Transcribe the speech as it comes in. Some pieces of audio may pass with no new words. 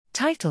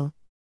Title: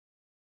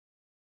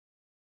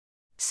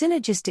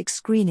 Synergistic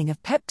Screening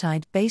of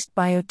Peptide-Based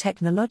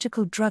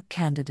Biotechnological Drug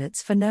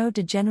Candidates for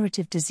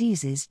Neurodegenerative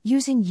Diseases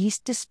Using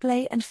Yeast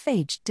Display and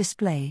Phage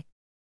Display.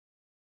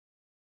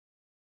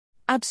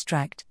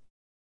 Abstract: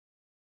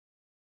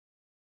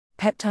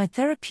 Peptide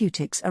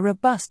therapeutics are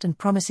robust and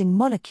promising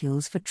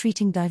molecules for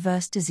treating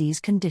diverse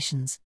disease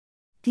conditions.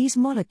 These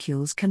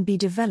molecules can be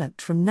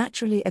developed from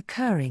naturally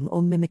occurring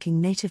or mimicking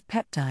native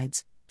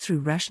peptides, through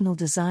rational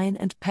design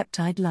and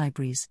peptide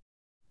libraries.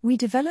 We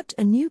developed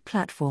a new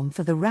platform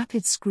for the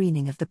rapid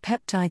screening of the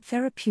peptide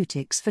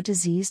therapeutics for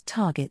disease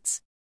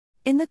targets.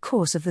 In the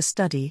course of the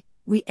study,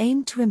 we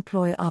aimed to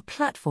employ our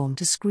platform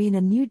to screen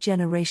a new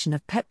generation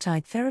of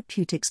peptide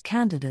therapeutics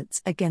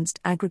candidates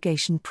against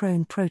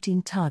aggregation-prone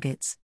protein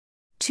targets.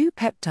 2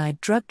 peptide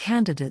drug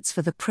candidates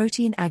for the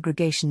protein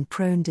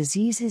aggregation-prone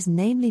diseases,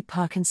 namely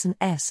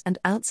Parkinson's and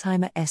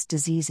Alzheimer's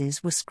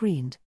diseases, were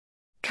screened.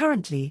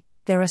 Currently,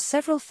 there are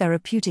several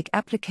therapeutic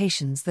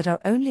applications that are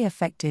only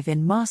effective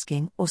in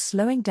masking or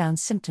slowing down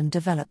symptom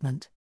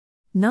development.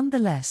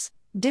 Nonetheless,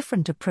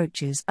 different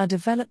approaches are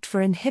developed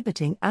for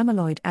inhibiting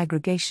amyloid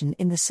aggregation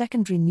in the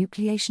secondary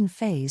nucleation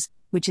phase,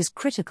 which is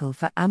critical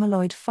for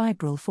amyloid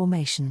fibril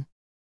formation.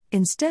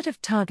 Instead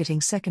of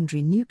targeting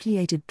secondary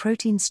nucleated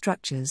protein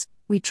structures,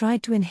 we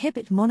tried to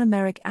inhibit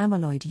monomeric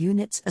amyloid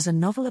units as a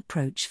novel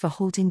approach for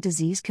halting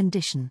disease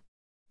condition.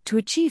 To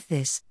achieve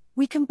this,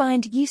 we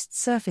combined yeast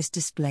surface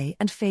display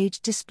and phage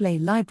display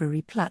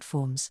library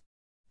platforms.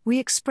 We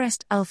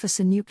expressed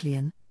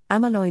alpha-synuclein,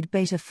 amyloid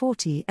beta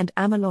 40 and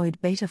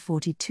amyloid beta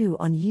 42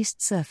 on yeast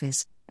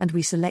surface, and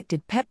we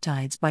selected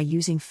peptides by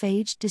using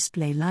phage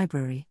display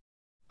library.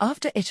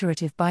 After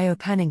iterative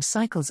biopanning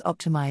cycles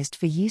optimized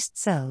for yeast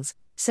cells,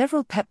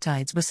 several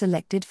peptides were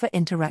selected for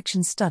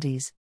interaction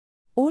studies.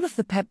 All of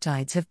the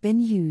peptides have been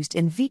used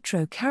in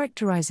vitro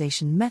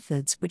characterization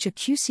methods, which are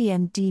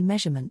QCMD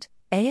measurement,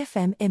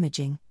 AFM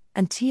imaging,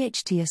 and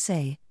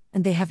THT-assay,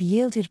 and they have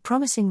yielded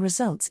promising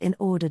results in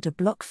order to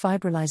block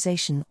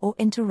fibrillization or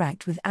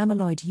interact with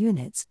amyloid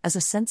units as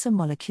a sensor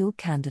molecule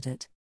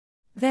candidate.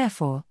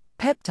 Therefore,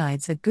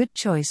 peptides are a good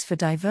choice for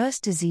diverse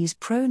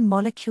disease-prone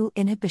molecule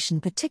inhibition,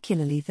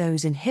 particularly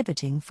those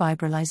inhibiting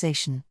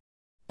fibrillization.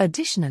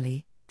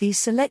 Additionally, these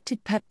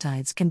selected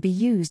peptides can be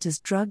used as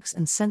drugs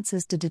and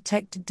sensors to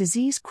detect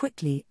disease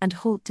quickly and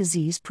halt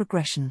disease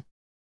progression.